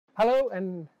Hello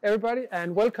and everybody,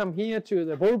 and welcome here to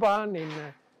the bull barn in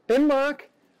Denmark.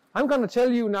 I'm going to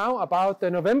tell you now about the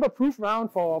November proof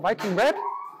round for VikingRed.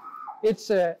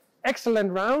 It's an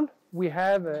excellent round. We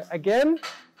have again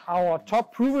our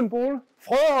top proven bull,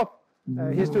 Frørup.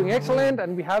 He's doing excellent,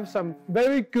 and we have some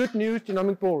very good news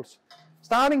genomic bulls.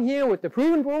 Starting here with the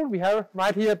proven bull, we have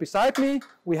right here beside me,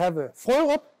 we have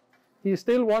Frørup. He is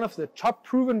still one of the top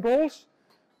proven bulls.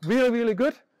 Really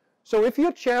good. So if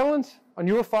your challenge on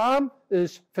your farm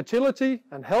is fertility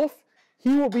and health, he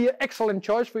will be an excellent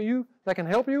choice for you that can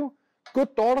help you.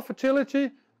 Good daughter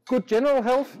fertility, good general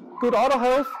health, good udder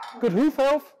health, good hoof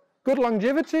health, good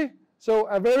longevity. So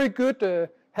a very good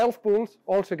health bull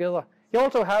altogether. He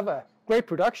also have a great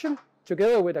production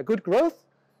together with a good growth,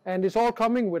 and it's all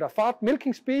coming with a fast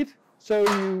milking speed.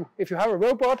 So if you have a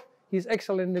robot, he's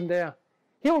excellent in there.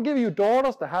 He will give you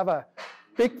daughters that have a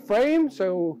big frame,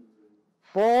 so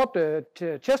broad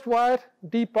chest wide,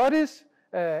 deep bodies,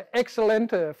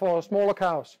 excellent for smaller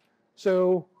cows.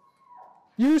 So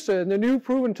use the new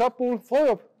proven top bull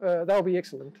Frørup, that will be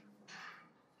excellent.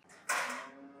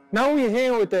 Now we're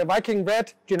here with the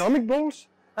VikingRed genomic bulls,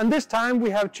 and this time we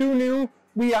have two new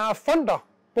Thunder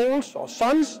bulls or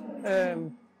sons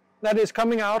that is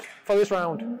coming out for this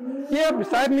round. Here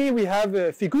beside me we have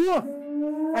Figur,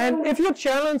 and if your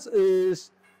challenge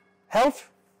is health,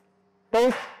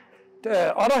 both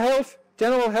udder health,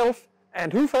 general health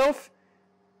and hoof health,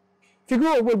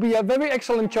 Figur will be a very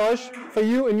excellent choice for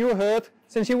you in your herd,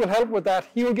 since he will help with that.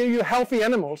 He will give you healthy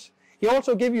animals. He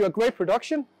also give you a great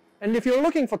production, and if you're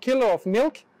looking for kilo of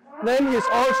milk, then he's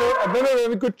also a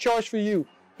very good choice for you.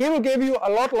 He will give you a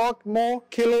lot more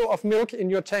kilo of milk in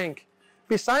your tank.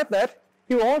 Beside that,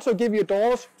 he will also give you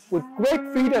daughters with great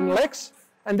feet and legs,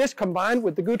 and this combined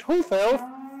with the good hoof health,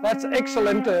 that's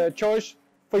excellent choice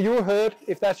for your herd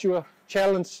if that's your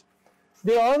challenge.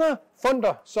 The other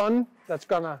Thunder son that's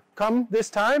gonna come this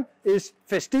time is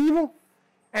Festivo,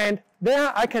 and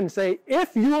there I can say,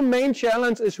 if your main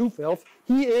challenge is hoof health,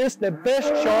 he is the best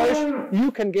choice you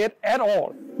can get at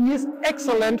all. He is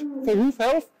excellent for hoof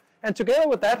health, and together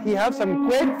with that he has some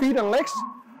great feet and legs.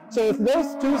 So if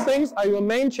those two things are your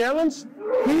main challenge,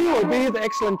 he will be the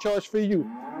excellent choice for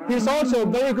you. He's also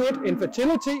very good in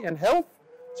fertility and health,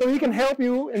 so he can help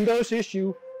you in those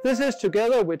issues. This is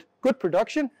together with good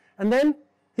production, and then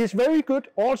he's very good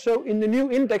also in the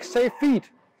new index save feed.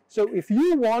 So if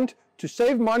you want to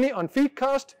save money on feed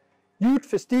cost, use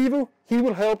Festivo. He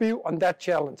will help you on that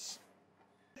challenge.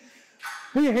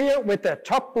 We're here with the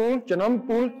top bull, genomic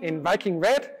bull in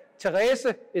VikingRed. Therese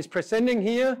is presenting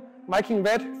here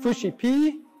VikingRed Fushy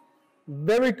P.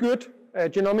 Very good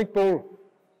genomic bull.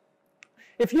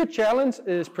 If your challenge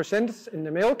is presented in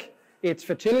the milk, it's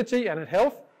fertility and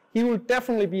health, he will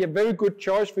definitely be a very good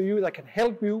choice for you that can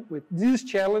help you with these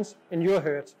challenges in your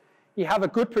herds. He have a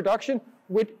good production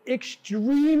with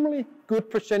extremely good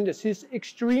percentage. He's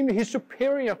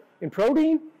superior in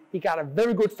protein. He got a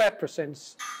very good fat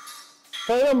percentage.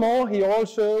 Furthermore, he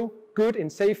also good in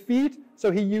safe feed,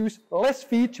 so he use less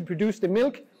feed to produce the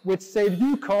milk, which save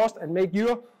you cost and make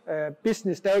your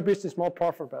dairy business more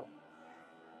profitable.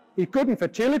 He's good in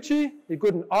fertility, he's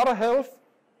good in udder health,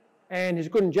 and he's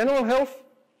good in general health.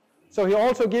 So he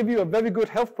also give you a very good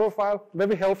health profile,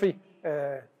 very healthy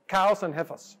cows and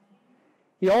heifers.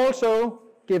 He also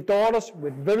give daughters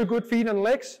with very good feet and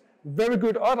legs, very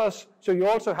good udders, so you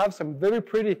also have some very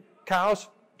pretty cows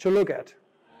to look at.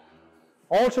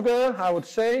 Altogether, I would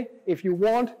say, if you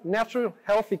want natural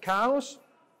healthy cows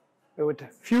with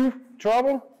few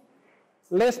trouble,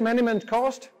 less management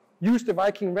cost, use the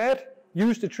VikingRed,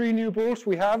 use the three new bulls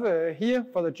we have here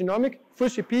for the genomic,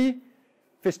 Fushy P,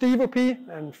 Festivo P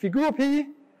and Figur P,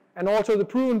 and also the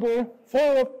proven bull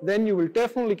Frørup, then you will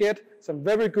definitely get some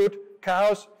very good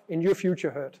cows in your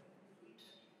future herd.